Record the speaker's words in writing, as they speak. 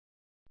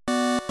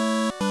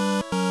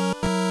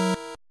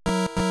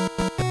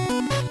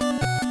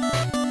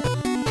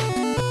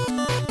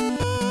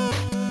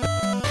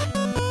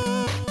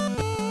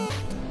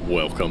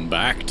Welcome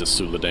back to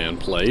Suladan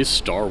Plays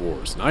Star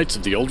Wars Knights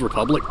of the Old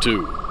Republic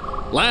 2.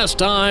 Last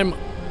time,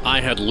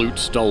 I had loot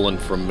stolen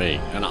from me,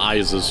 and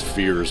Isis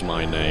fears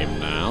my name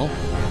now.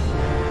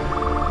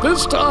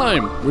 This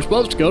time, we're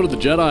supposed to go to the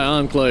Jedi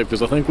enclave,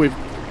 because I think we've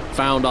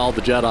found all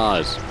the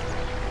Jedis.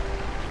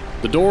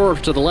 The door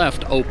to the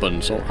left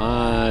opened, so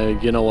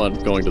you know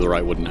what, going to the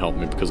right wouldn't help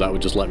me, because that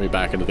would just let me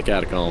back into the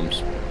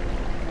catacombs.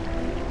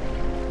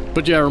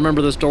 But yeah,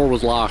 remember this door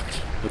was locked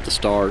at the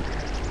start.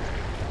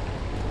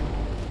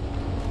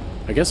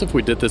 I guess if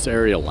we did this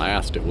area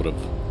last, it would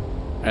have...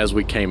 As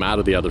we came out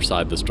of the other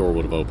side, this door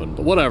would have opened.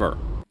 But whatever.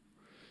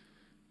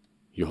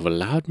 You have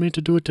allowed me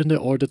to do it in the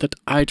order that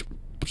I...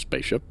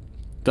 Spaceship.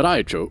 That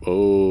I chose.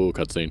 Oh,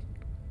 cutscene.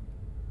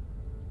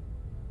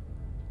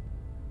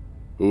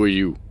 Who are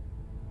you?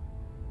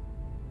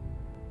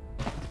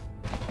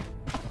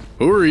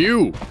 Who are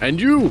you? And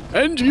you?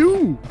 And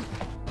you?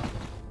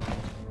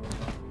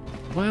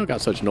 Why I got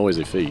such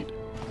noisy feet?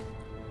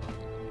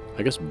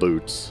 I guess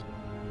boots.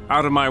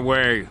 Out of my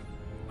way.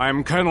 I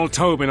am Colonel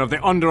Tobin of the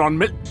Onderon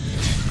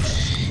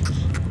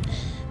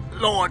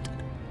Lord,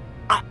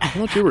 I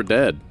thought you were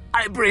dead.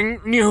 I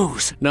bring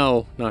news.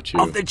 No, not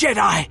you. Of the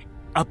Jedi.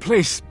 A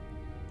place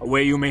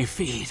where you may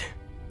feed.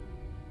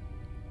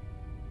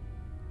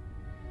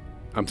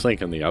 I'm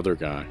thinking the other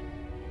guy.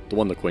 The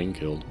one the Queen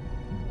killed.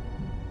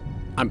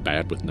 I'm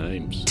bad with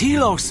names.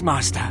 Telos,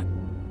 Master.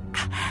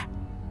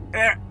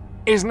 There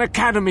is an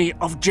academy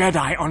of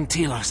Jedi on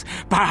Telos.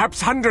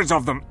 Perhaps hundreds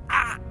of them.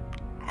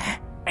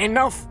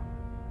 Enough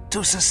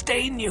to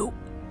sustain you.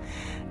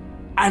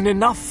 And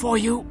enough for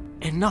you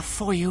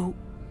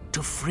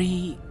to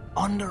free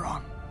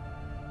Onderon.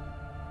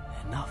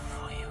 Enough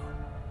for you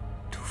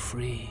to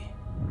free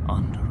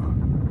Onderon.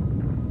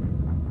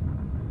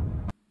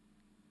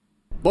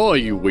 Boy,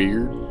 you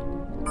weird.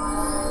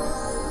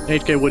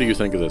 HK, what do you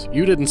think of this?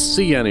 You didn't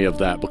see any of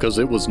that because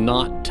it was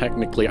not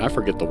technically, I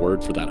forget the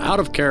word for that, out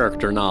of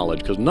character knowledge,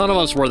 because none of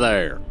us were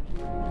there.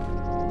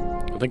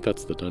 I think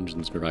that's the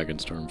Dungeons &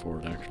 Dragons term for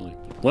it, actually.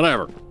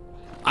 Whatever.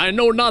 I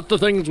know not the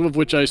things with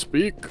which I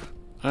speak.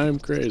 I am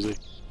crazy.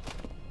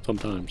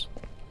 Sometimes.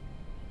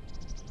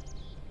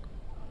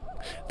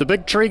 The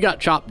big tree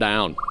got chopped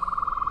down.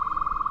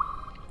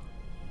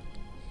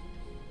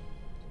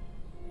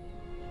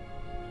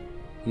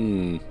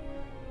 Don't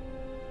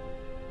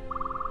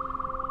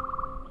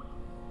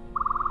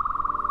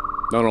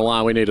know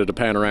why we needed a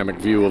panoramic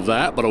view of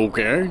that, but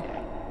okay.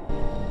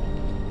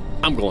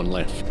 I'm going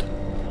left.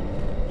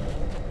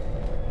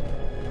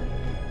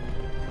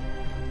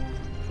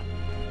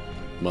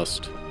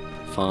 Must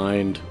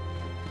find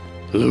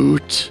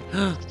loot.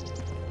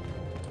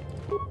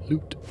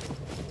 Loot.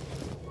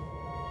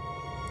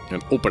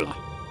 And Opala.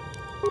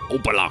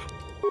 Opala.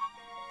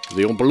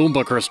 The Oompa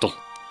Loompa crystal.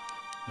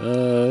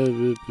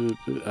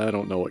 I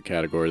don't know what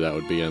category that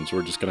would be in, so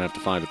we're just gonna have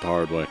to find it the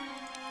hard way.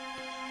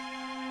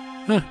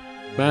 Huh.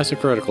 Massive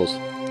criticals.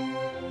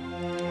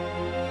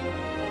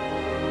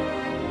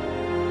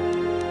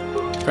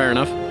 Fair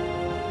enough.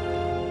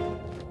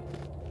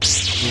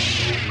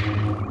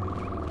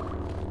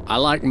 I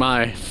like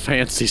my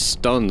fancy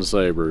stun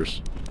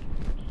sabers.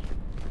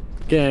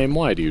 Game,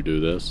 why do you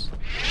do this?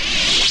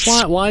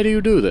 Why do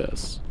you do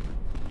this?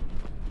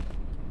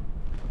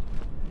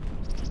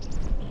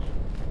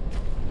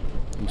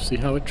 You see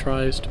how it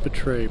tries to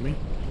betray me?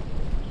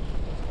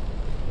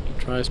 It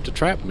tries to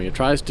trap me. It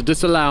tries to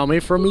disallow me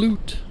from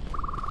loot.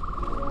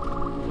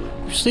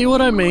 You see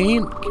what I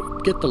mean?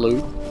 Get the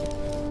loot.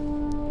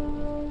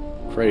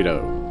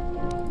 Credo.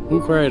 Who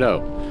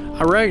Credo?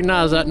 I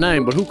recognize that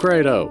name, but who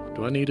Credo?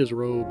 Do I need his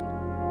robe?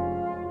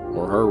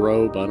 Or her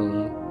robe? I don't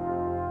know.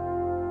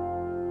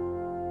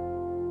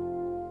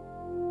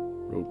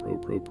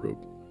 Robe.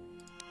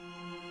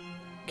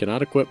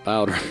 Cannot equip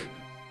Bowder.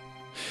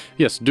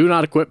 Yes, do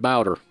not equip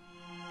Bowder.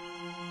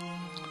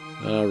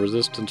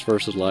 Resistance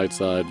versus light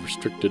side.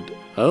 Restricted.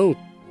 Oh.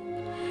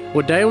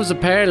 Well, they was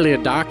apparently a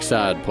dark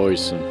side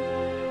person.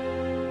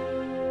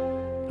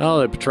 Oh,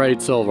 they betrayed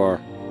Silvar.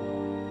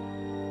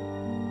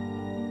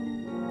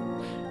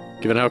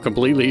 Given how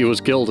completely he was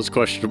killed, it's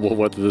questionable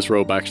whether this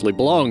robe actually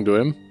belonged to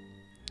him.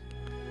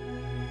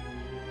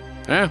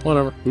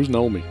 Whatever. Who's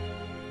Nomi?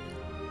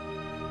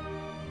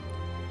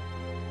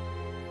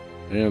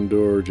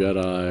 Andor,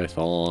 Jedi,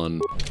 Thawne.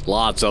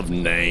 Lots of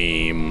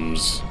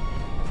names.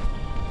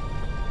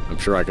 I'm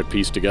sure I could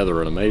piece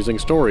together an amazing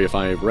story if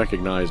I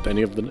recognized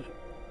any of the...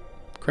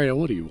 Kreia,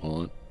 what do you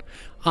want?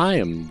 I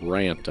am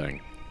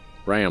ranting.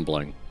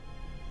 Rambling.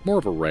 More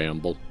of a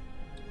ramble.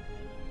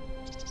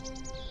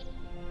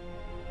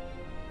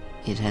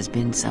 It has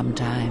been some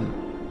time.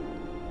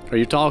 Are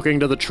you talking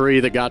to the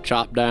tree that got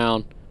chopped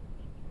down?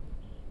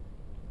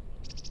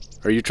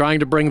 Are you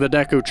trying to bring the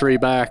Deku tree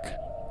back?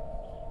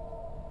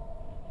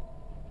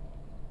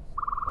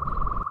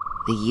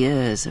 The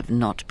years have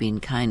not been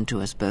kind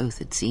to us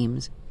both, it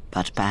seems.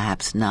 But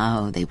perhaps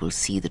now they will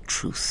see the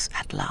truth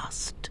at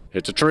last.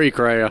 It's a tree,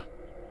 Kreia.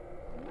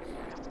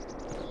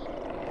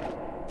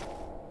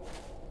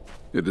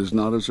 It is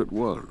not as it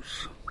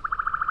was.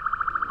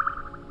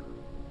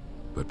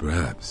 But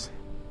perhaps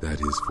that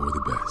is for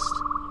the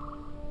best.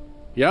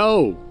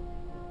 Yo!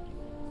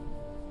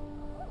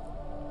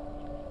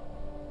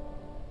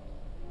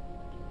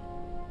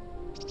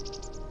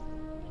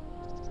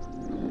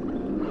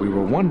 We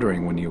were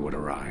wondering when you would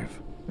arrive.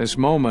 This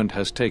moment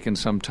has taken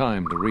some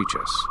time to reach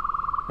us,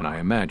 and I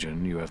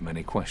imagine you have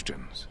many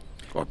questions.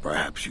 Or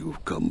perhaps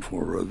you've come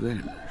for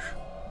revenge.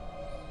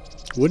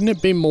 Wouldn't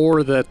it be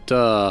more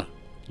that,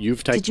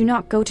 you've taken... Did you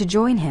not go to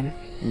join him?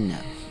 No,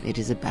 it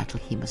is a battle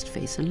he must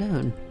face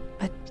alone.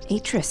 But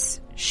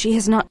Atris, she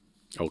has not...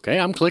 Okay,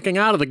 I'm clicking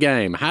out of the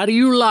game. How do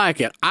you like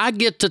it? I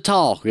get to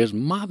talk. It's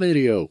my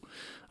video.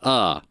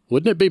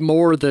 Wouldn't it be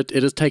more that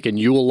it has taken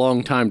you a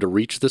long time to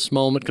reach this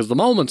moment? Because the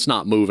moment's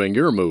not moving,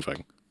 you're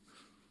moving.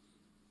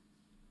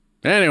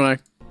 Anyway.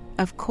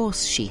 Of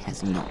course she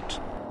has not.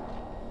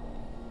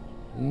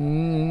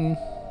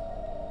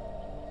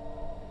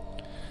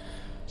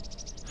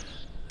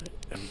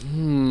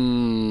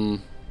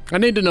 I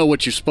need to know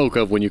what you spoke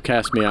of when you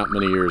cast me out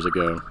many years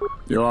ago.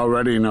 You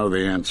already know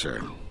the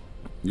answer.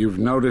 You've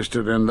noticed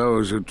it in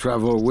those who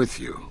travel with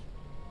you.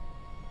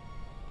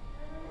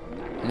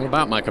 What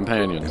about my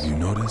companions? Have you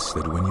noticed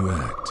that when you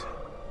act,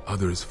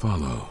 others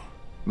follow?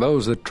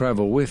 Those that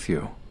travel with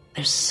you.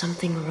 There's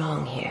something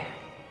wrong here.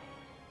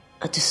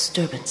 A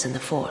disturbance in the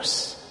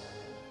Force.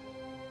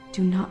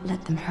 Do not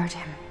let them hurt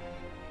him.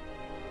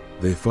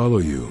 They follow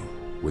you,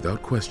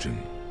 without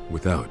question,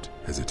 without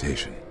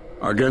hesitation.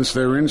 Against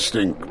their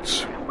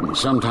instincts, and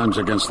sometimes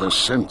against their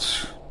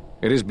sense.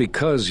 It is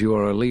because you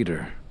are a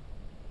leader.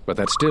 But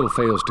that still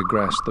fails to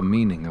grasp the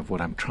meaning of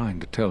what I'm trying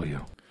to tell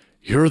you.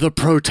 You're the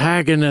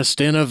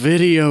protagonist in a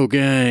video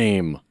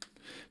game.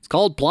 It's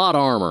called plot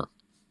armor.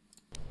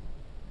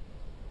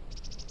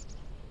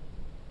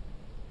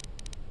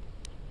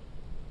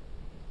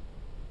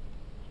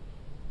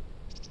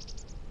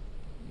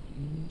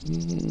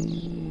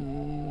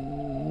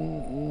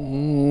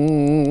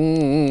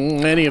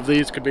 Any of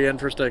these could be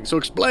interesting, so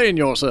explain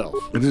yourself.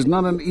 It is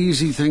not an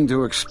easy thing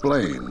to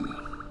explain.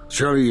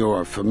 Surely you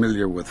are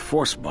familiar with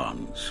force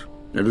bonds.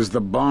 It is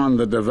the bond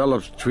that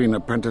develops between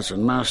apprentice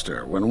and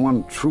master when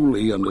one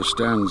truly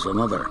understands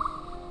another.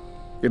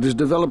 It is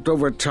developed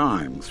over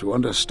time through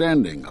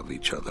understanding of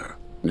each other.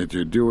 Yet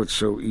you do it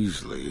so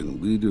easily, and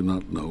we do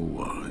not know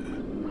why.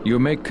 You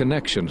make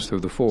connections through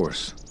the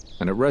Force,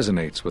 and it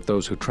resonates with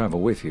those who travel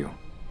with you.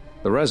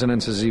 The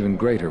resonance is even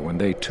greater when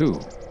they, too,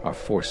 are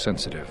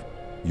Force-sensitive.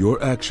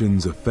 Your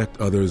actions affect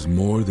others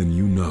more than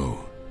you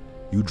know.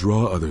 You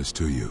draw others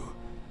to you,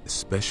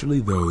 especially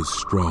those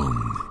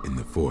strong in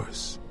the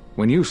Force.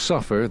 When you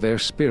suffer, their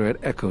spirit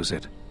echoes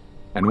it.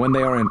 And when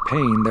they are in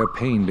pain, their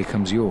pain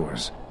becomes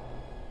yours.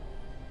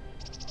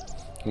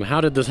 And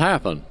how did this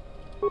happen?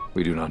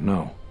 We do not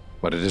know.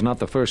 But it is not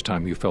the first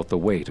time you felt the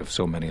weight of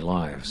so many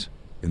lives.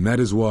 And that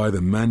is why the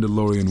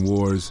Mandalorian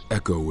Wars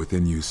echo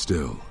within you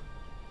still.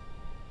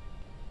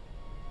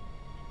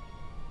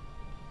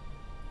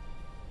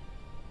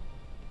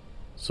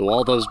 So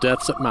all those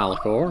deaths at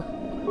Malachor?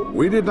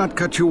 We did not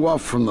cut you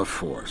off from the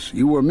Force.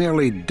 You were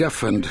merely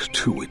deafened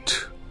to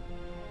it.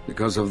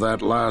 Because of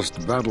that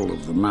last battle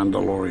of the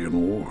Mandalorian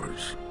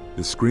Wars.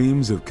 The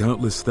screams of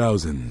countless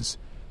thousands,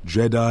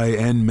 Jedi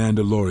and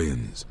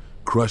Mandalorians,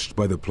 crushed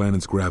by the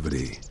planet's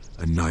gravity,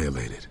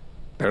 annihilated.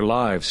 Their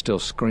lives still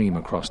scream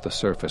across the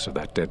surface of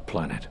that dead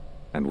planet,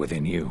 and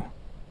within you.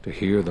 To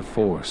hear the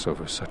Force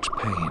over such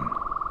pain,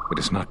 it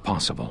is not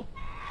possible.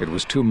 It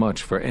was too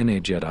much for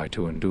any Jedi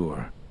to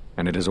endure,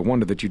 and it is a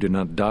wonder that you did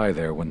not die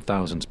there when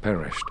thousands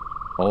perished.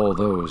 All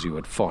those you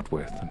had fought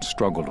with and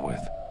struggled with.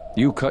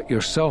 You cut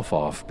yourself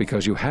off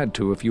because you had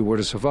to if you were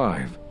to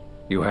survive.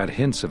 You had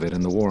hints of it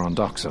in the war on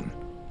Doxon.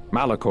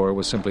 Malachor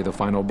was simply the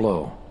final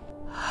blow.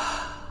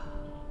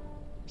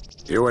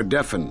 You were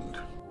deafened.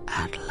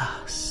 At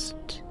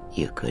last,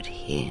 you could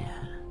hear.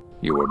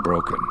 You were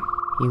broken.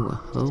 You were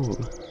whole.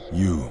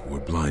 You were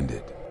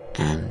blinded.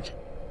 And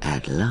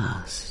at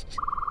last,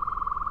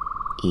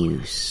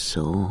 you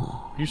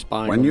saw. You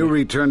spying When on you me?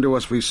 returned to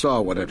us, we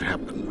saw what had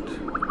happened.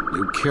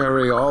 You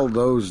carry all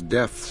those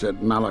deaths at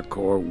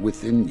Malachor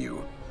within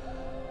you.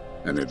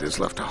 And it has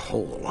left a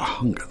hole, a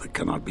hunger that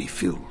cannot be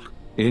filled.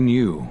 In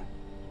you,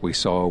 we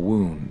saw a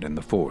wound in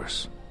the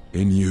Force.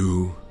 In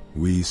you,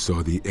 we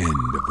saw the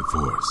end of the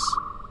Force.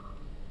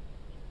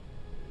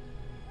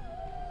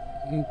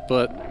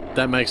 But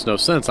that makes no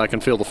sense. I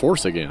can feel the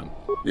Force again.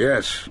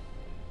 Yes,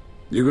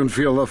 you can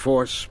feel the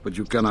Force, but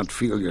you cannot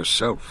feel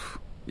yourself.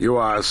 You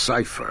are a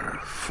cipher,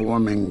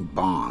 forming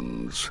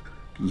bonds,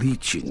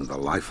 leeching the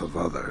life of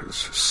others,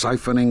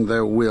 siphoning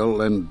their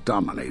will and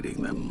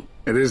dominating them.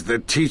 It is the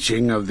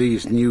teaching of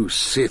these new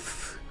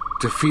Sith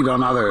to feed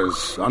on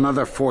others, on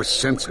other Force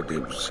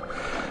sensitives.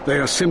 They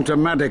are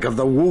symptomatic of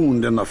the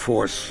wound in the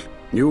Force.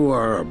 You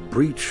are a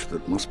breach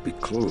that must be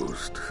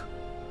closed.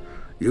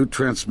 You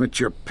transmit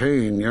your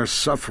pain, your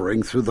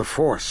suffering through the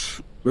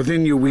Force.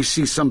 Within you we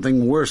see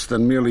something worse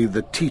than merely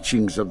the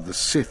teachings of the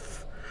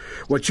Sith.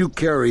 What you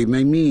carry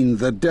may mean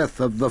the death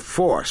of the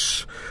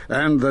Force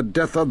and the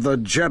death of the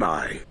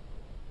Jedi.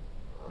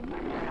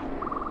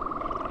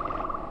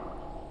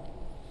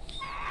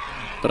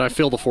 But I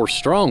feel the Force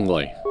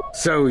strongly.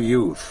 So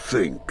you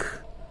think.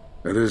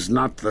 It is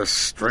not the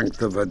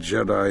strength of a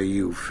Jedi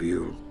you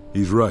feel.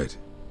 He's right.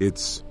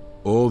 It's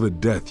all the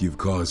death you've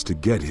caused to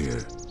get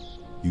here.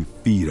 You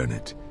feed on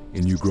it,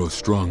 and you grow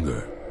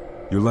stronger.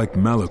 You're like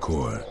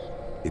Malachor.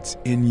 It's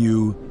in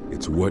you,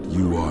 it's what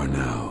you are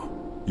now.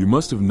 You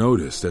must have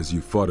noticed as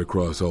you fought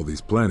across all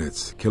these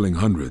planets, killing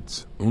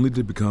hundreds, only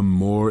to become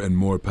more and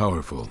more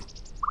powerful.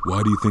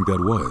 Why do you think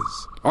that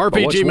was?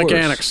 RPG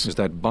mechanics. Is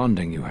that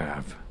bonding you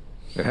have.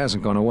 It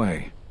hasn't gone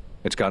away.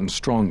 It's gotten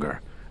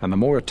stronger, and the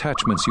more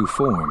attachments you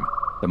form,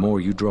 the more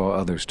you draw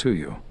others to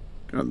you.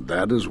 And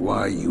that is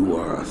why you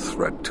are a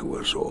threat to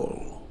us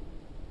all.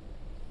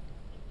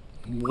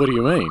 What do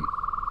you mean?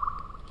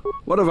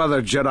 What if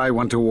other Jedi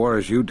went to war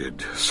as you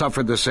did,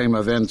 suffered the same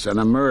events, and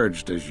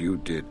emerged as you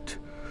did?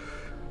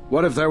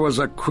 What if there was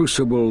a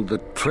crucible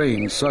that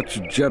trained such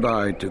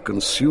Jedi to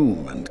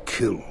consume and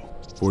kill?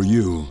 For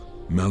you,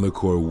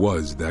 Malachor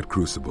was that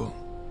crucible.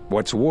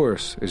 What's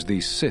worse is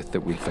these Sith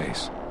that we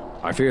face.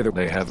 I fear that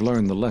they have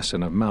learned the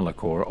lesson of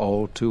Malachor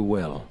all too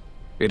well.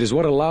 It is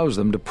what allows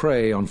them to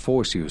prey on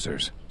Force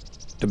users,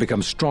 to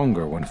become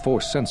stronger when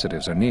Force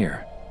sensitives are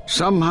near.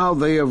 Somehow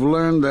they have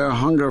learned their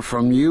hunger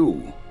from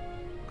you.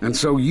 And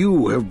so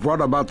you have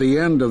brought about the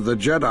end of the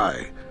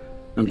Jedi,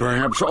 and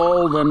perhaps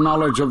all the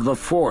knowledge of the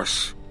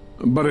Force.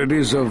 But it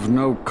is of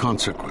no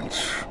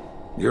consequence.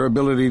 Your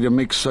ability to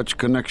make such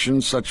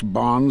connections, such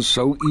bonds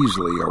so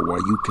easily are why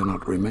you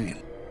cannot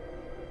remain.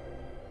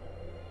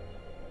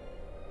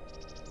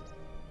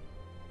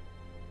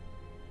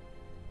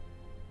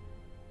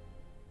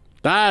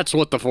 That's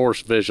what the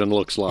Force vision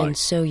looks like. And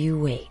so you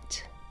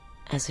wait,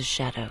 as a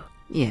shadow.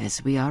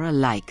 Yes, we are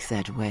alike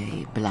that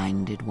way,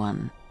 blinded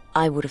one.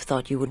 I would have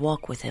thought you would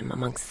walk with him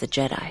amongst the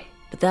Jedi.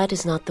 But that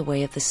is not the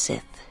way of the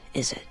Sith,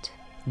 is it?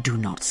 Do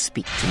not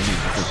speak to me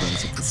of the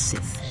ways of the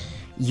Sith.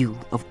 You,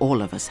 of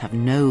all of us, have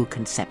no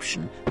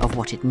conception of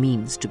what it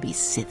means to be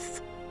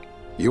Sith.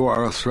 You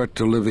are a threat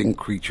to living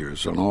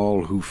creatures and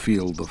all who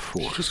feel the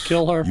Force. Just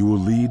kill her. You will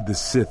lead the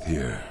Sith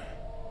here,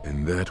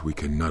 and that we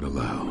cannot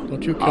allow.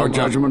 Don't you kill Our her.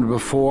 judgment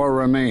before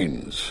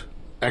remains.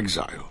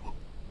 Exile.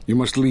 You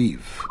must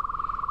leave.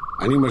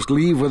 And you must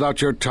leave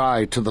without your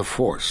tie to the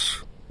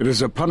Force. It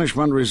is a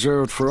punishment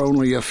reserved for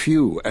only a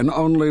few, and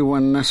only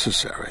when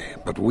necessary.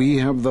 But we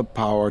have the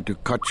power to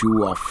cut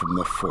you off from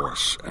the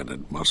Force, and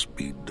it must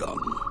be done.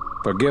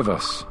 Forgive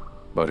us,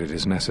 but it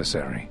is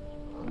necessary.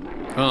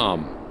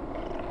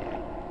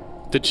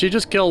 Did she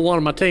just kill one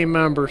of my team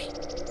members?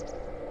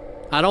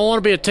 I don't want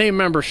to be a team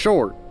member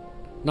short.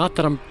 Not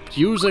that I'm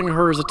using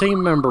her as a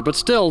team member, but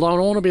still, don't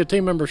want to be a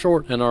team member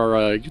short. And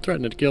are you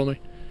threatening to kill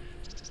me?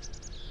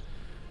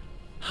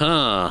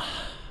 Huh.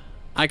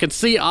 I can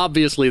see,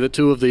 obviously, that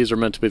two of these are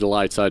meant to be the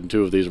light side and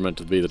two of these are meant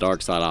to be the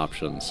dark side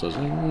options. So,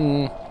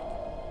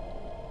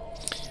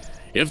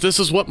 if this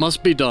is what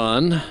must be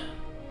done...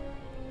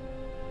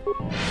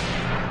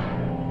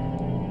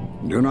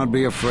 Do not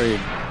be afraid.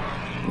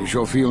 You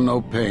shall feel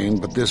no pain,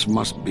 but this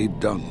must be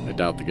done. I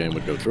doubt the game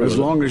would go through As with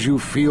it. long as you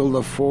feel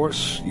the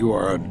Force, you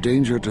are a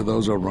danger to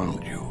those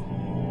around you.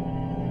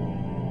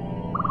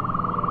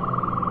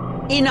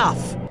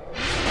 Enough!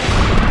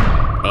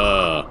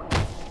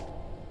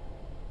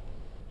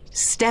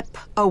 Step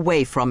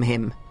away from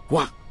him.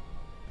 What?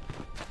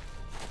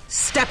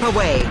 Step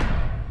away!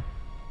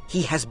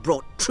 He has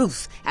brought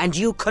truth, and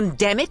you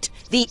condemn it?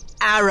 The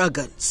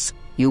arrogance!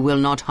 You will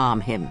not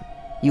harm him.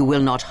 You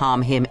will not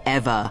harm him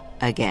ever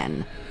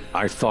again.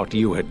 I thought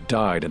you had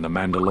died in the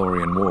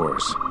Mandalorian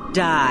Wars.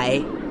 Die?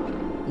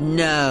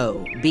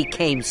 No.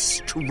 Became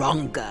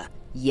stronger.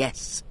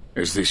 Yes.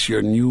 Is this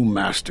your new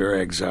master,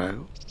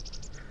 Exile?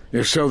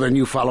 If so, then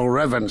you follow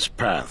Revan's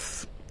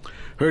path.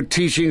 Her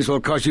teachings will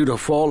cause you to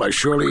fall as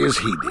surely as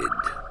he did.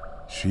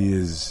 She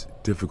is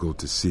difficult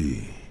to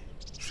see.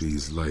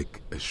 She's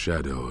like a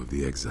shadow of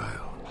the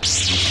Exile. We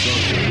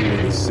sought to lure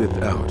the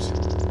Sith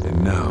out,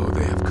 and now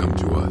they have come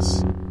to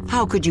us.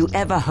 How could you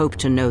ever hope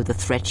to know the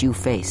threat you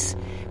face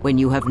when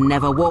you have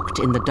never walked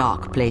in the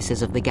dark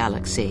places of the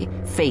galaxy,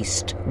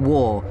 faced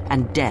war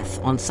and death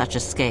on such a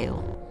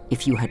scale?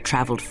 If you had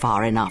traveled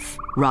far enough,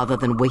 rather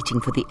than waiting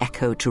for the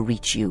echo to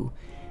reach you,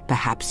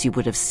 perhaps you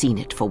would have seen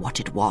it for what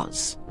it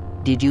was.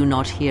 Did you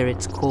not hear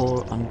its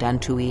call on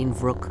Dantooine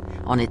Vrook,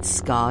 on its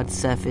scarred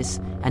surface,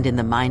 and in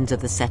the minds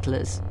of the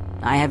settlers?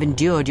 I have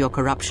endured your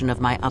corruption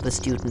of my other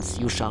students.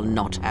 You shall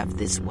not have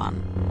this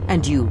one.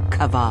 And you,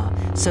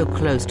 Kavar, so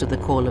close to the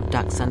call of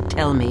Daxan,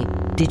 tell me,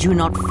 did you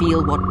not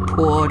feel what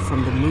poured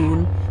from the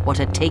moon, what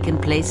had taken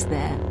place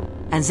there?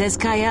 And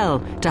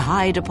Zezkael, to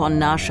hide upon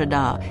Nar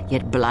Shaddaa,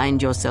 yet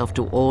blind yourself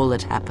to all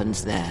that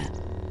happens there.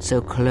 So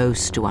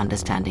close to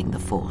understanding the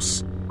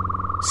Force.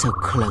 So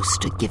close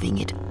to giving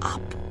it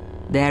up.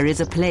 There is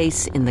a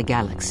place in the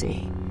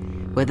galaxy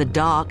where the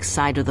dark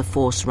side of the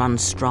Force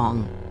runs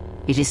strong.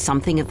 It is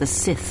something of the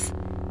Sith,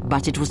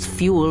 but it was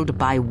fueled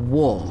by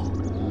war.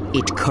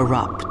 It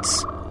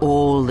corrupts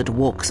all that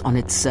walks on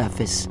its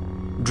surface,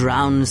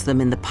 drowns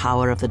them in the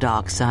power of the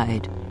dark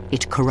side.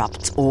 It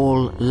corrupts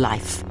all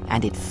life,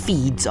 and it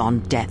feeds on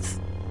death.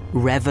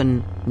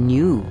 Revan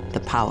knew the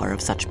power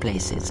of such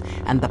places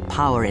and the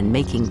power in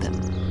making them.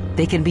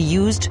 They can be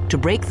used to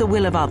break the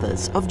will of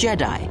others, of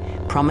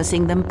Jedi,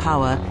 promising them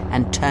power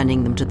and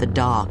turning them to the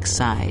dark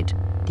side.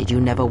 Did you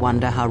never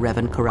wonder how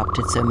Revan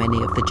corrupted so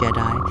many of the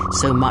Jedi,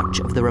 so much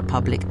of the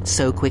Republic,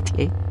 so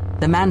quickly?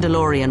 The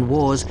Mandalorian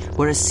Wars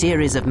were a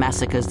series of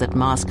massacres that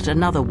masked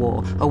another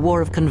war, a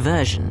war of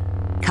conversion,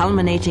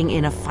 culminating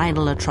in a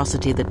final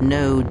atrocity that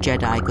no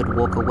Jedi could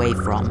walk away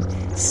from.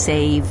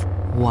 Save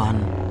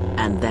one.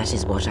 And that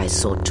is what I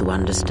sought to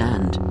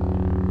understand.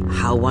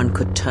 How one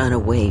could turn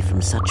away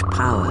from such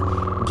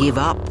power, give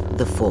up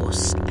the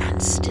Force,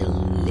 and still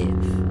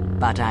live.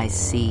 But I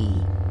see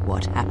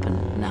what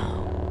happened now.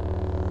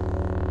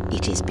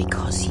 It is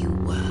because you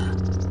were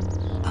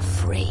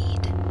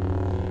afraid.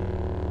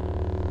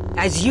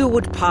 As you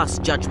would pass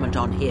judgment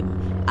on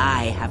him,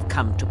 I have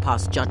come to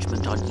pass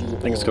judgment on you. I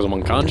think it's because I'm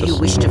unconscious. Do you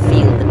wish to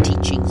feel the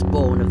teachings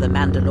born of the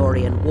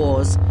Mandalorian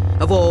Wars?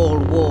 Of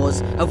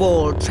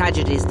all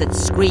tragedies that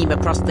scream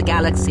across the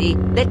galaxy?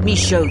 Let me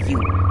show you.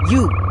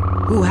 You,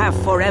 who have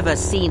forever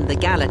seen the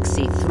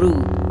galaxy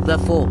through the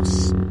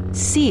Force.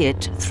 See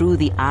it through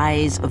the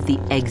eyes of the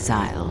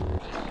exile.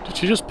 Did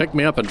she just pick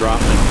me up and drop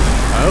me?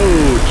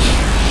 Ouch!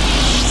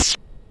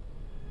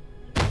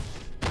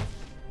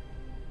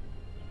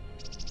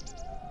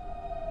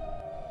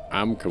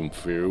 I'm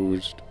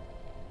confused.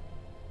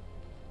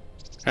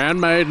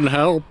 Handmaiden,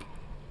 help!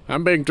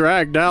 I'm being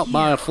dragged out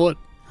by a foot.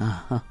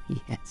 Oh,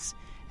 yes.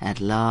 At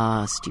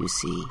last, you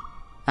see.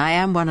 I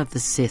am one of the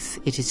Sith,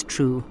 it is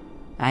true.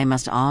 I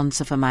must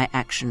answer for my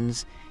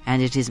actions,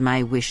 and it is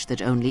my wish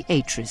that only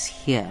Atris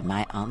hear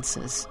my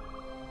answers.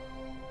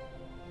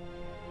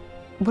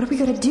 What are we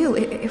gonna do?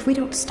 If we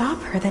don't stop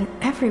her, then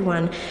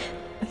everywhere,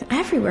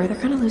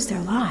 they're gonna lose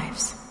their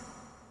lives.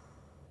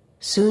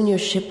 Soon your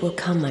ship will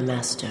come, my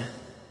master.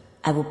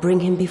 I will bring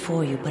him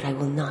before you, but I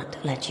will not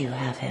let you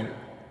have him.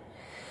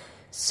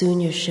 Soon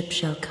your ship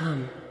shall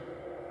come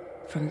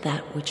from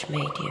that which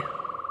made you.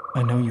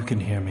 I know you can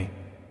hear me.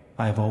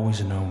 I have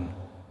always known.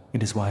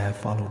 It is why I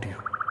followed you.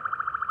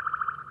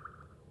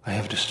 I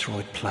have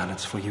destroyed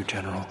planets for you,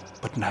 General.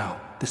 But now,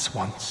 this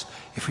once,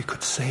 if we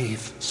could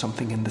save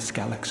something in this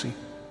galaxy.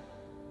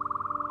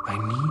 I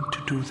need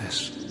to do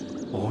this,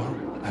 or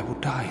I will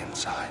die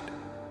inside,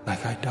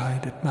 like I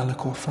died at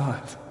Malachor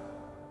 5.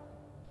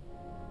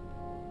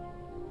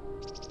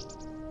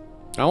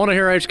 I want to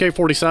hear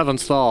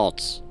HK-47's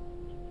thoughts.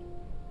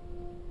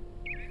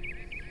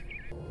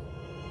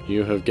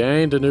 You have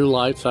gained a new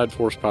light side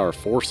force power.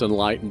 Force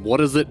Enlightened. What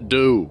does it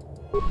do?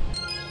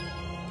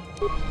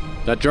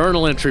 That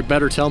journal entry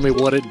better tell me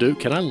what it do.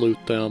 Can I loot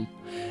them?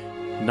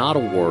 Not a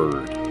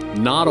word.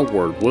 Not a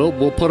word.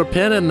 We'll put a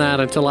pin in that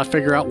until I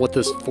figure out what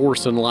this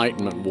Force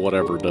Enlightenment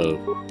whatever do.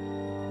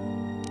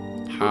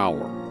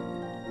 Power.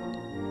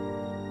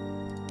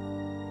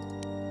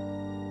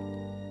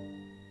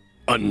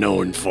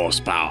 Unknown force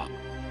power.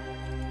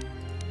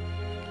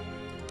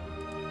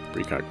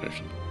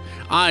 Precognition.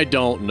 I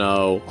don't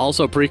know.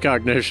 Also,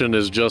 precognition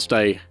is just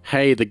a,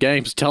 hey, the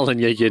game's telling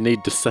you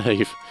need to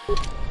save.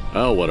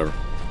 Oh, whatever.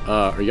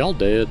 Are y'all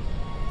dead?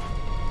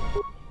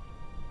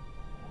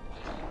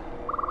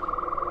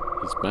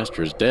 His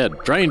master is dead.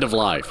 Drained of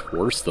life.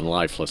 Worse than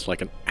lifeless,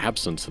 like an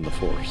absence in the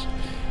Force.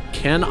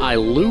 Can I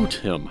loot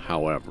him,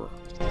 however?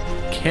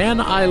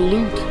 Can I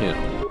loot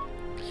him?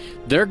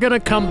 They're gonna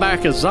come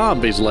back as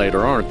zombies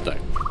later, aren't they?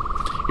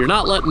 You're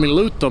not letting me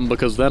loot them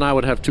because then I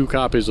would have 2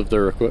 copies of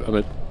their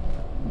equipment.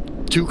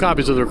 2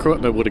 copies of their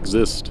equipment would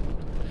exist.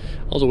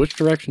 Also, which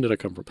direction did I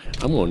come from?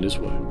 I'm going this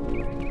way.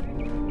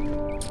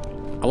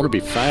 I want to be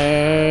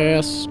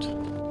fast.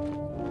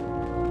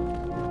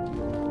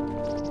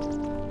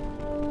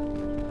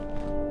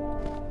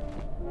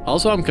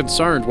 Also, I'm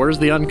concerned. Where's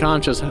the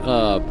unconscious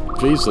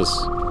Visas?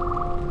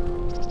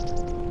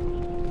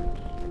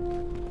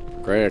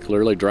 Kreia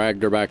clearly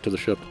dragged her back to the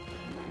ship.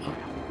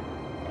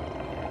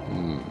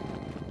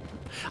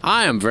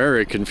 I am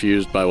very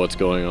confused by what's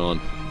going on.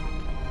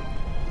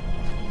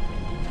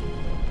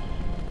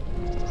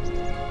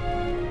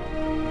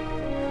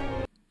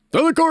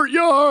 To the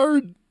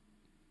courtyard!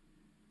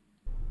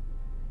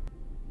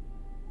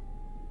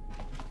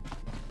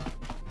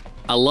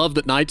 I love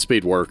that night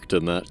speed worked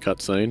in that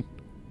cutscene.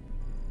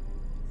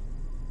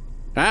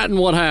 And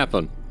what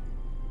happened?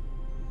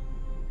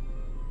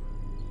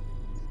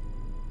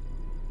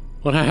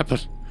 What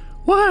happened?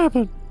 What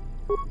happened?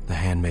 The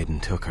handmaiden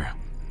took her.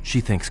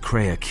 She thinks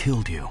Kreia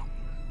killed you.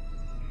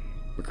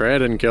 But Kreia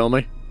didn't kill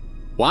me.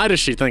 Why does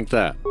she think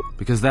that?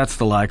 Because that's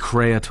the lie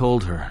Kreia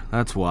told her.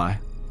 That's why.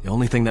 The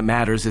only thing that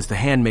matters is the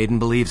handmaiden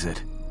believes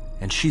it.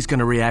 And she's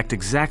gonna react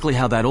exactly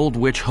how that old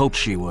witch hoped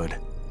she would.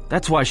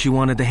 That's why she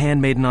wanted the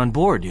handmaiden on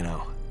board, you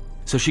know.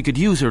 So she could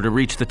use her to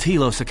reach the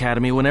Telos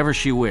Academy whenever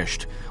she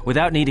wished,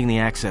 without needing the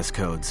access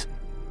codes.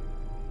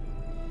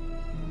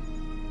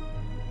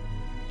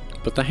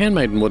 But the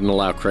handmaiden wouldn't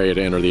allow Kreia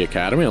to enter the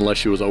academy unless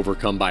she was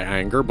overcome by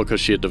anger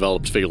because she had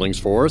developed feelings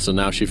for us, and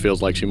now she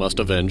feels like she must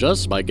avenge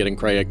us by getting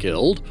Kreia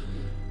killed.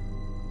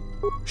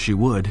 She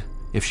would,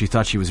 If she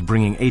thought she was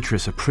bringing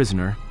Atris a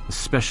prisoner,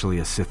 especially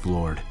a Sith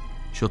Lord,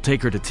 she'll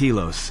take her to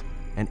Telos,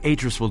 and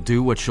Atris will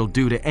do what she'll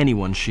do to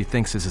anyone she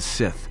thinks is a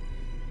Sith.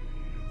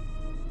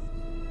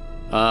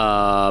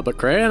 But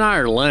Kreia and I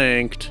are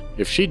linked.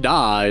 If she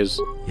dies...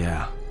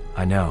 Yeah,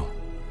 I know.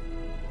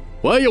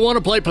 Well, you want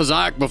to play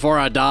Pazak before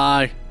I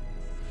die?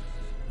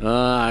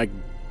 The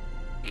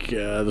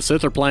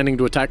Sith are planning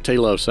to attack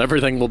Telos.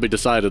 Everything will be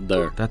decided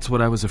there. That's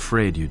what I was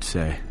afraid you'd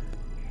say.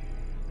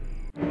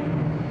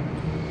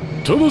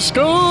 To the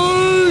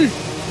sky!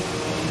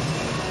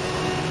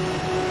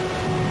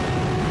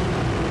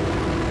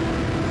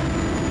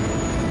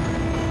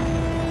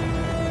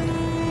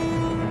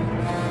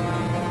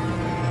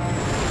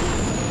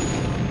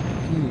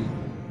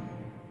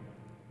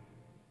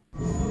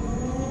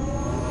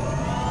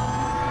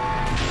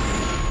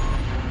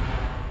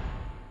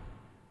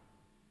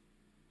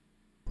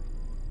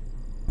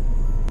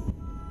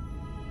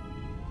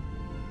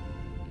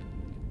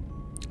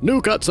 New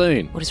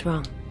cutscene. What is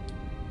wrong?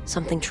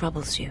 Something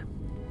troubles you.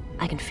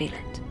 I can feel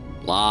it.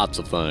 Lots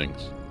of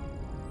things.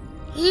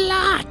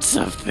 Lots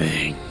of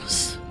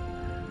things.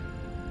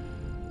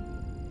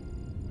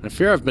 I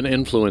fear I've been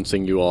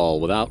influencing you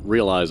all without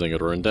realizing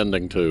it or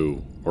intending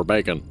to. Or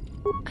Bacon.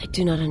 I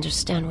do not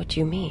understand what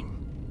you mean.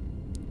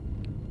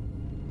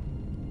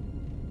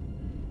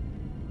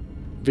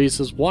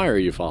 Visas, why are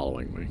you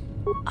following me?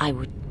 I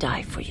would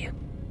die for you.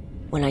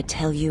 When I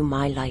tell you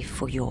my life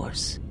for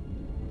yours,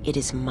 it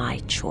is my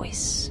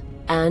choice.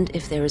 And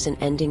if there is an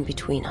ending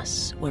between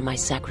us where my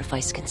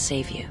sacrifice can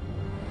save you,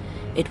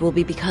 it will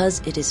be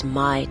because it is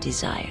my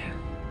desire,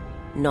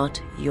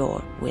 not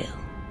your will.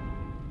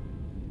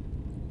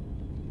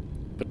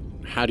 But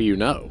how do you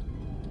know?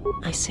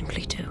 I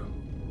simply do.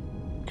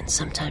 And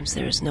sometimes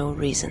there is no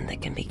reason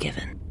that can be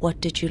given.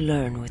 What did you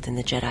learn within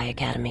the Jedi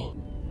Academy?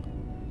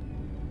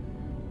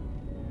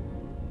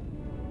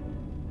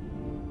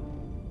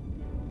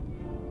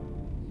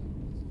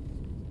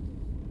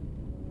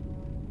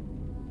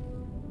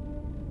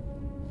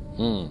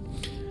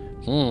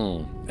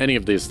 Any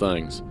of these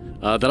things.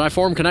 That I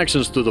form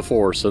connections through the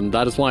Force, and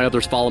that is why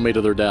others follow me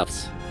to their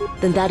deaths.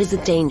 Then that is the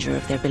danger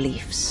of their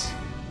beliefs.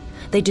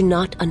 They do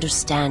not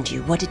understand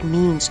you, what it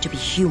means to be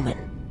human,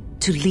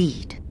 to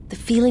lead. The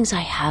feelings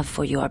I have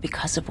for you are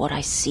because of what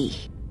I see,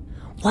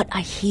 what I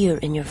hear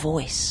in your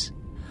voice.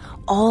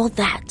 All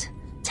that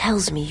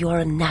tells me you are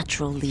a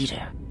natural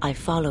leader. I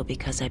follow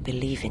because I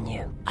believe in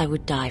you. I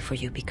would die for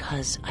you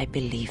because I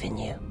believe in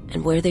you.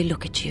 And where they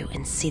look at you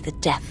and see the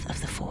death of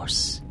the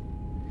Force,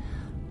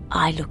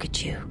 I look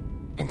at you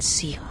and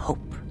see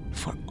hope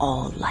for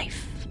all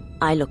life.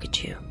 I look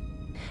at you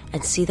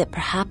and see that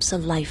perhaps a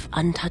life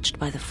untouched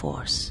by the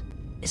Force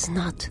is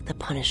not the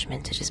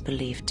punishment it is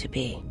believed to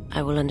be.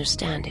 I will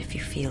understand if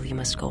you feel you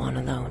must go on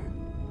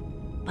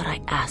alone, but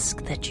I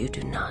ask that you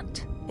do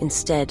not.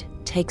 Instead,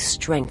 take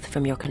strength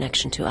from your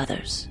connection to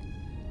others.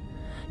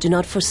 Do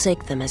not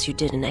forsake them as you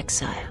did in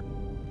exile.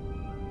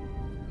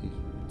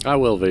 I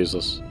will,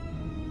 Visas.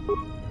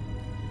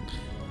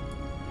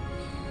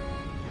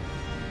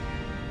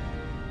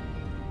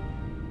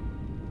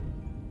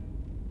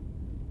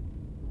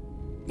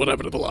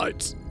 Whatever to the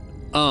lights.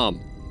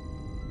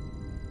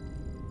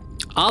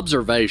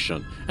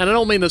 Observation. And I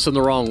don't mean this in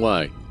the wrong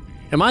way.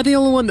 Am I the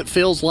only one that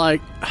feels like...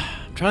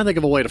 I'm trying to think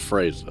of a way to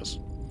phrase this.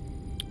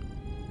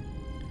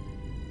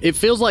 It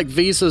feels like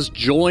Visas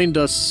joined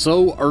us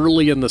so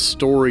early in the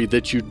story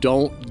that you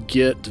don't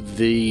get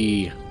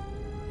the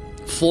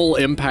full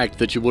impact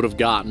that you would have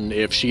gotten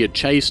if she had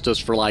chased us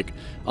for like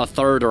a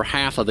third or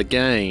half of the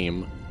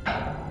game,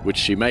 which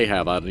she may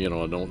have. I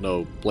don't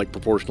know, like,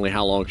 proportionally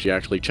how long she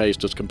actually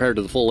chased us compared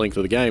to the full length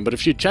of the game. But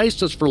if she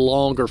chased us for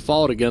longer,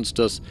 fought against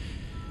us,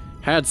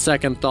 had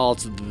second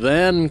thoughts,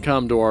 then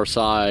come to our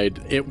side,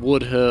 it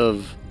would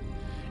have...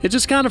 It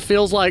just kind of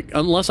feels like,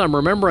 unless I'm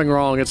remembering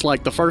wrong, it's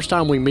like the first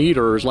time we meet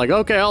her, it's like,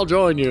 okay, I'll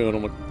join you. And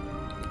I'm like,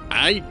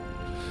 I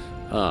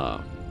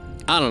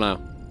don't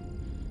know.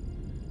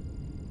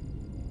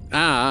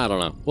 I don't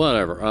know.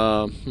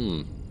 Whatever.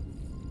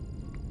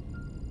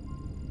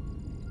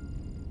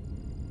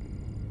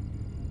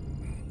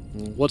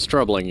 What's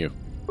troubling you?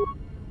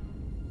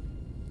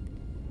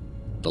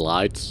 The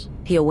lights?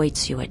 He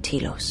awaits you at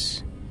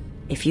Telos.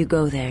 If you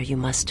go there, you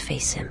must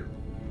face him.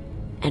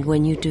 And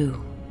when you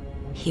do,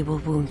 he will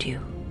wound you,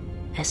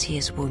 as he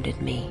has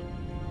wounded me.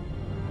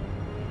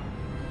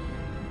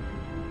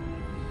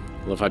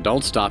 Well, if I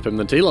don't stop him,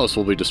 then Telos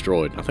will be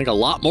destroyed. I think a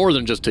lot more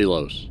than just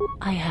Telos.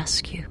 I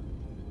ask you,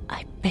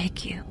 I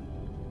beg you,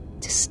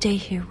 to stay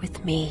here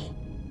with me.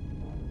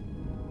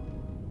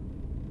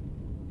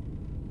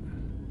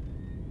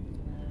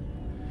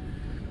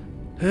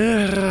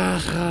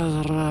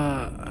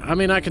 I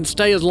mean, I can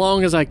stay as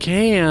long as I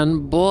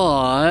can,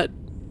 but...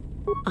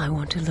 I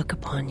want to look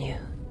upon you,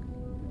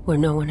 where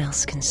no one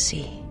else can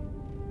see.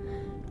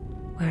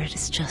 Where it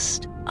is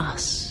just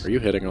us. Are you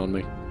hitting on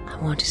me? I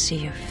want to see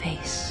your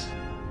face,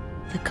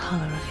 the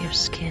color of your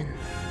skin.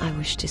 I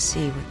wish to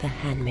see what the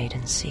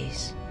handmaiden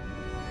sees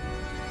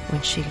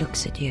when she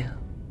looks at you.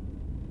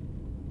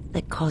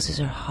 That causes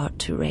her heart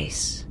to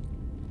race,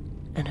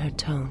 and her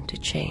tone to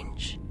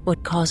change?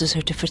 What causes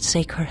her to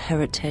forsake her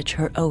heritage,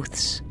 her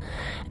oaths,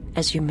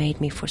 as you made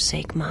me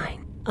forsake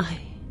mine? I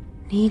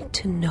need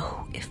to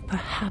know if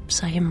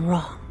perhaps I am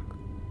wrong.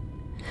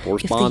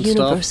 Force if the bond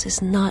universe stuff?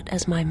 is not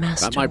as my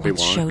master That might be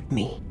once why. showed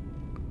me.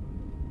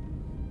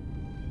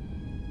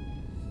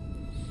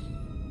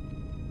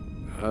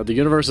 The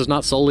universe is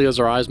not solely as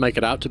our eyes make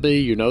it out to be.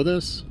 You know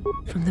this?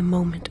 From the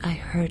moment I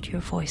heard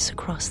your voice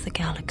across the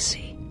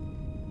galaxy,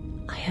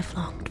 I have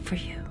longed for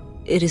you.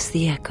 It is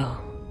the echo,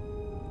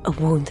 a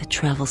wound that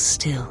travels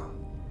still,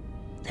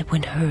 that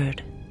when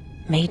heard,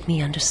 made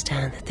me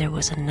understand that there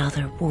was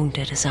another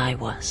wounded as I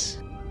was.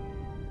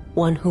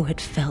 One who had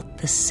felt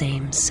the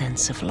same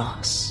sense of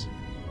loss.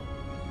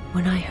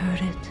 When I heard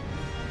it,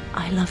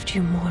 I loved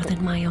you more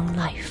than my own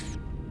life.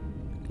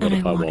 What And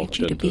if I I wanted walked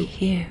you to be into-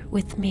 here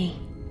with me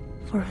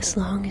for as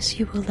long as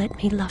you will let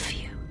me love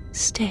you.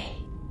 Stay.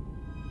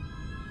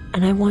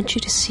 And I want you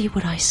to see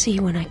what I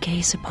see when I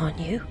gaze upon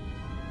you.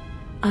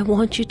 I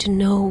want you to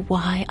know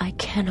why I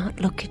cannot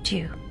look at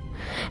you,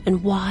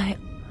 and why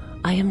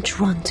I am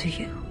drawn to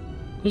you.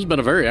 This has been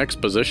a very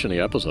exposition-y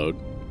episode.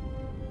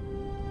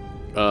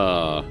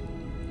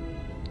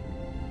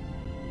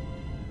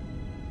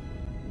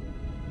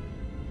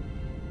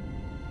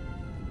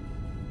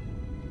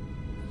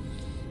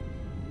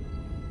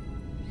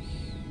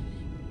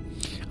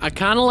 I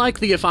kind of like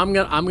the "if I'm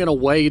gonna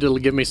wait, it'll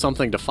give me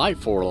something to fight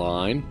for"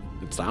 line.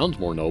 It sounds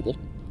more noble.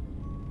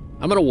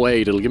 I'm gonna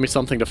wait, it'll give me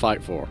something to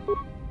fight for.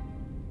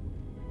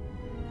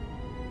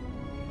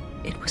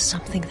 It was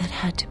something that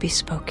had to be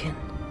spoken,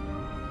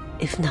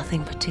 if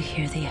nothing but to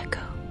hear the echo.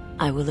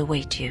 I will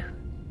await you,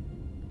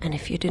 and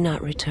if you do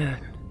not return,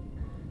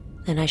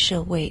 then I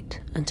shall wait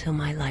until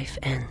my life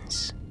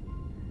ends.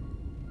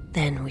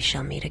 Then we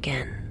shall meet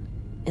again,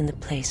 in the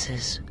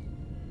places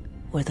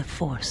where the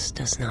Force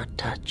does not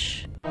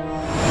touch.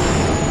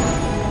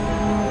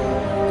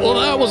 Well,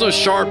 that was a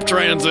sharp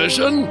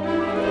transition.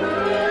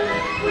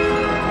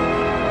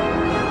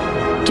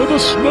 To the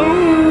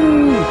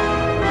snow!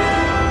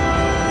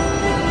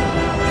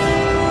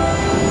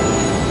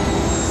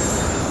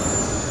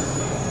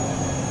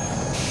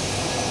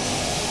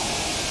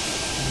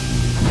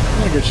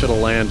 I think it should have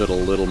landed a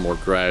little more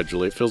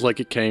gradually. It feels like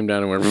it came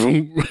down and went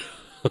vroom.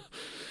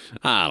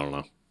 I don't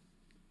know.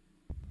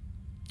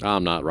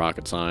 I'm not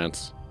rocket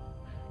science.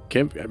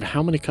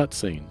 How many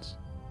cutscenes?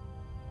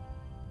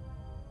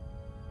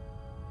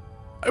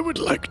 I would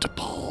like to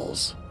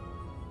pause.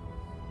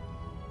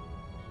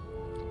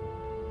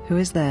 Who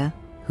is there?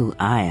 Who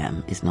I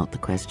am is not the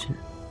question.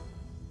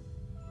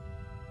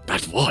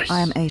 That voice.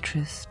 I am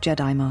Atris,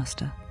 Jedi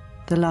Master,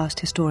 the last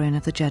historian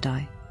of the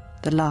Jedi,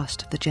 the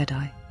last of the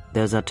Jedi.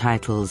 Those are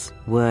titles,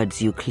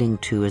 words you cling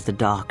to as the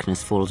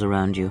darkness falls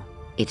around you.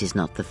 It is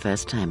not the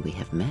first time we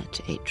have met,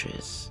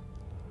 Atris.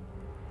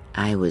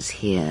 I was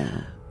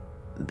here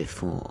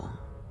before.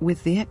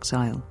 With the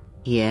exile?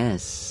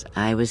 Yes,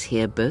 I was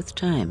here both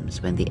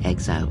times when the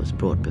exile was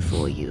brought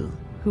before you.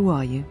 Who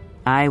are you?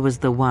 I was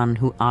the one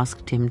who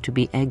asked him to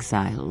be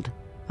exiled.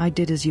 I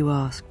did as you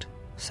asked,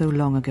 so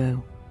long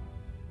ago.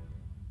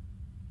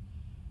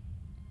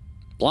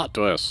 Plot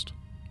twist.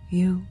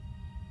 You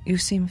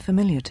seem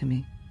familiar to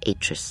me.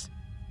 Atris,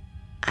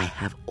 I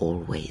have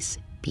always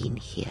been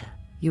here.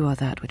 You are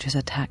that which has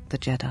attacked the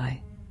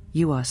Jedi.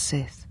 You are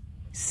Sith.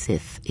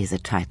 Sith is a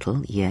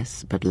title,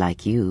 yes, but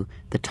like you,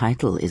 the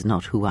title is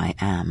not who I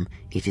am.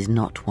 It is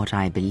not what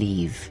I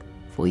believe.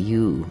 For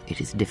you,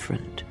 it is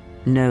different.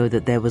 Know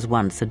that there was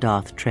once a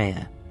Darth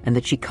Kreia, and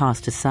that she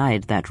cast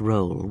aside that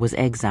role, was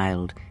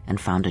exiled, and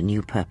found a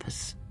new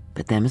purpose.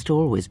 But there must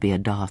always be a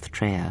Darth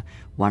Kreia,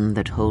 one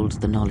that holds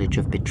the knowledge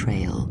of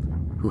betrayal,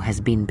 who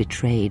has been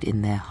betrayed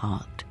in their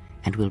heart,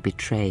 and will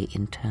betray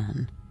in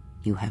turn.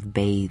 You have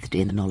bathed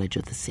in the knowledge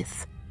of the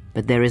Sith.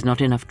 But there is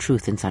not enough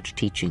truth in such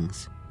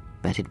teachings.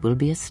 But it will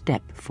be a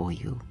step for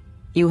you.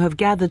 You have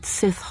gathered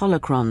Sith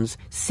holocrons,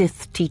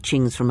 Sith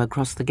teachings from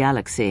across the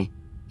galaxy.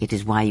 It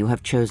is why you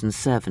have chosen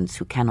servants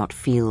who cannot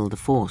feel the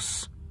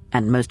Force.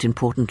 And most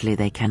importantly,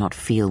 they cannot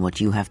feel what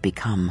you have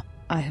become.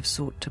 I have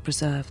sought to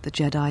preserve the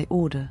Jedi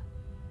Order,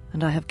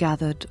 and I have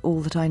gathered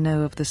all that I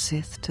know of the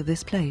Sith to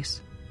this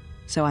place,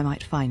 so I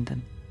might find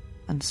them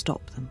and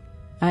stop them.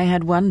 I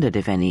had wondered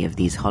if any of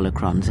these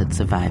holocrons had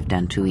survived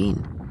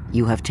Dantooine.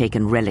 You have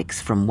taken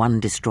relics from one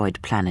destroyed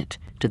planet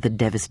to the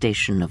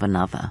devastation of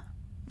another.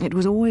 It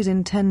was always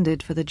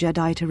intended for the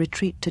Jedi to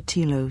retreat to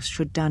Telos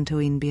should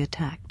Dantooine be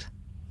attacked,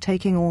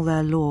 taking all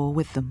their lore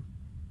with them.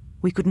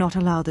 We could not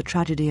allow the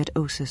tragedy at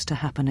Ossus to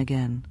happen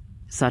again.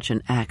 Such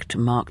an act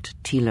marked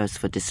Telos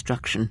for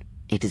destruction.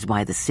 It is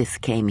why the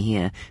Sith came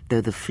here, though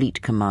the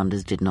fleet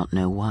commanders did not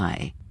know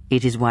why.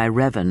 It is why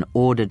Revan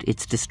ordered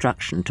its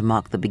destruction to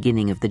mark the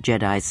beginning of the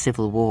Jedi's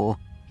civil war.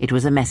 It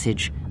was a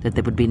message that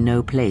there would be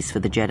no place for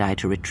the Jedi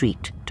to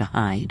retreat, to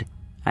hide.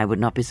 I would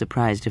not be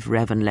surprised if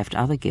Revan left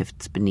other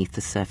gifts beneath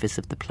the surface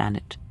of the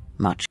planet.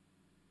 Much.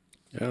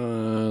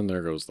 And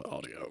there goes the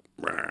audio.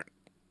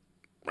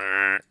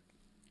 Alright.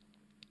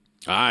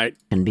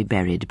 Can be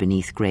buried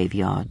beneath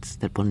graveyards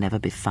that will never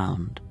be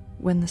found.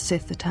 When the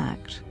Sith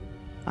attacked,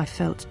 I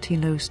felt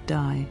Telos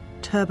die.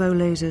 Turbo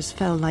lasers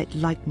fell like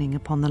lightning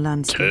upon the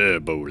landscape.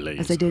 Turbo lasers.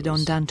 As they did on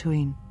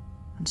Dantooine.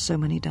 And so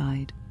many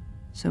died.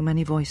 So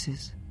many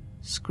voices,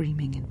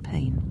 screaming in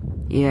pain.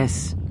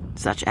 Yes,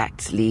 such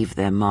acts leave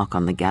their mark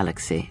on the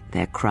galaxy.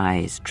 Their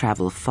cries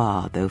travel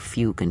far, though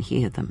few can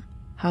hear them.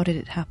 How did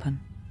it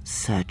happen?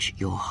 Search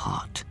your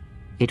heart.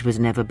 It was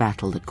never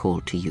battle that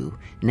called to you,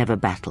 never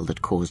battle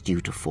that caused you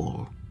to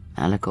fall.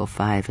 Malachor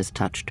 5 has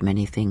touched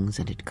many things,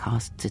 and it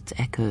casts its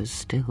echoes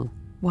still.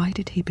 Why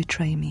did he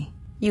betray me?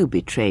 You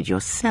betrayed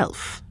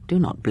yourself. Do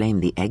not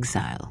blame the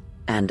exile.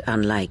 And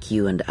unlike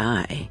you and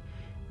I,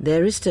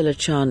 there is still a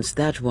chance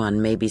that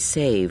one may be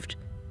saved,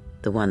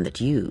 the one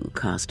that you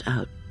cast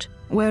out.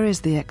 Where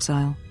is the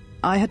exile?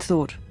 I had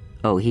thought...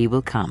 Oh, he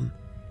will come,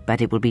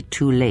 but it will be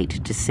too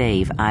late to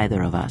save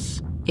either of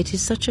us. It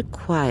is such a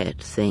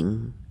quiet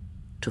thing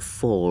to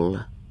fall,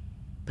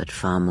 but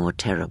far more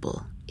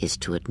terrible is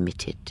to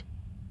admit it.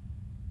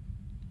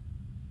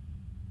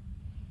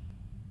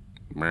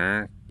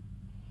 Meh.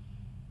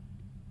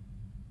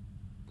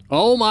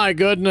 Oh my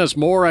goodness,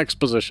 more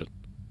exposition.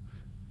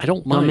 I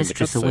don't mind. Your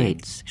mistress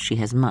awaits. She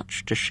has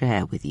much to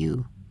share with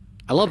you.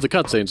 I love the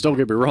cutscenes, don't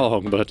get me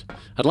wrong, but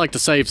I'd like to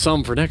save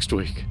some for next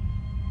week.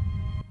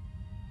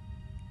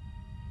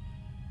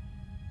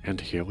 And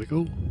here we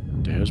go.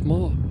 There's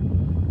more.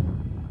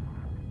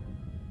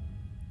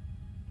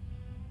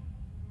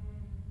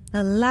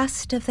 The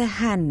last of the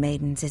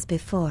handmaidens is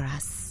before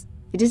us.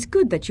 It is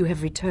good that you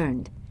have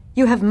returned.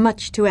 You have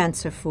much to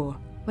answer for.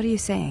 What are you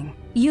saying?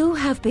 You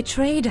have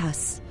betrayed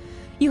us.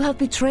 You have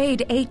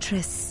betrayed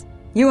Atris.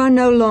 You are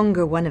no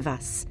longer one of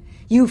us.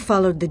 You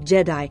followed the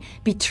Jedi,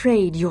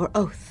 betrayed your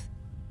oath.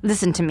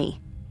 Listen to me.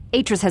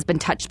 Atris has been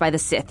touched by the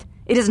Sith.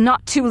 It is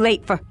not too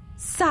late for...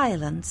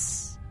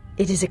 Silence.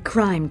 It is a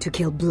crime to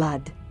kill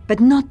blood, but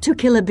not to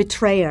kill a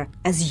betrayer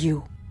as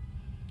you.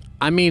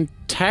 I mean,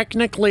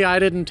 technically I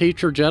didn't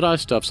teach her Jedi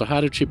stuff, so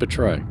how did she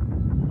betray?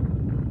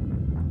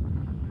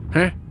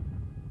 Huh?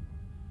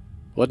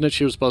 Wasn't it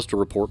she was supposed to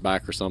report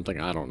back or something?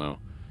 I don't know.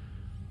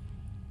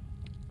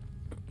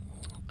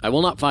 I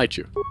will not fight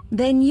you.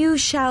 Then you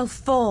shall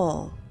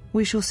fall.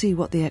 We shall see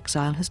what the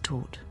exile has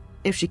taught.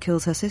 If she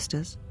kills her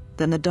sisters,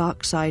 then the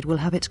dark side will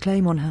have its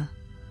claim on her.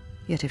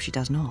 Yet if she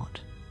does not,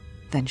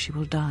 then she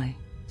will die.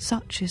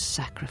 Such is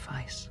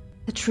sacrifice.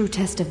 The true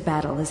test of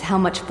battle is how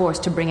much force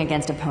to bring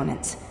against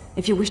opponents.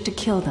 If you wish to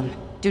kill them,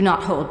 do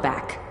not hold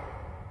back.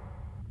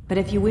 But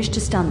if you wish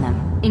to stun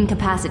them,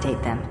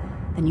 incapacitate them,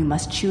 then you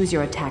must choose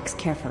your attacks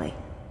carefully,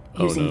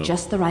 using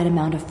just the right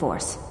amount of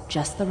force,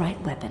 just the right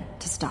weapon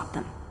to stop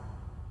them.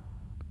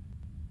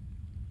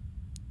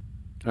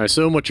 I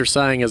assume what you're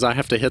saying is I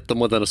have to hit them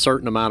within a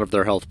certain amount of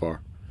their health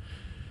bar.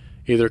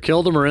 Either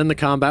kill them or end the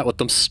combat with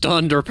them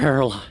stunned or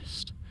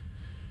paralyzed.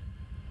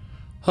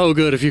 Oh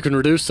good, if you can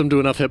reduce them to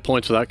enough hit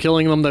points without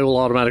killing them, they will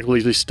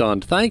automatically be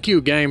stunned. Thank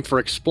you, game, for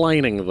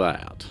explaining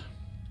that.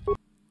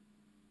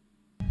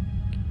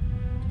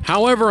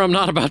 However, I'm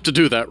not about to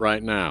do that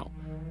right now.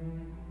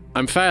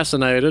 I'm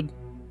fascinated.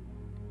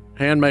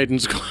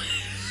 Handmaiden's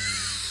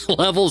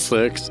level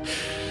 6.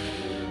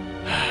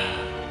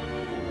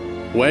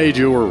 Wade,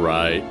 you were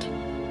right.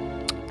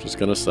 Just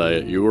gonna say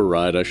it. You were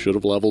right. I should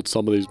have leveled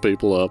some of these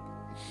people up.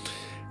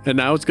 And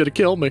now it's gonna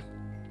kill me.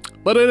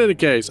 But in any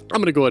case, I'm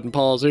gonna go ahead and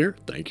pause here.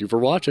 Thank you for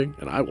watching,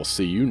 and I will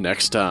see you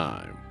next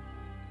time.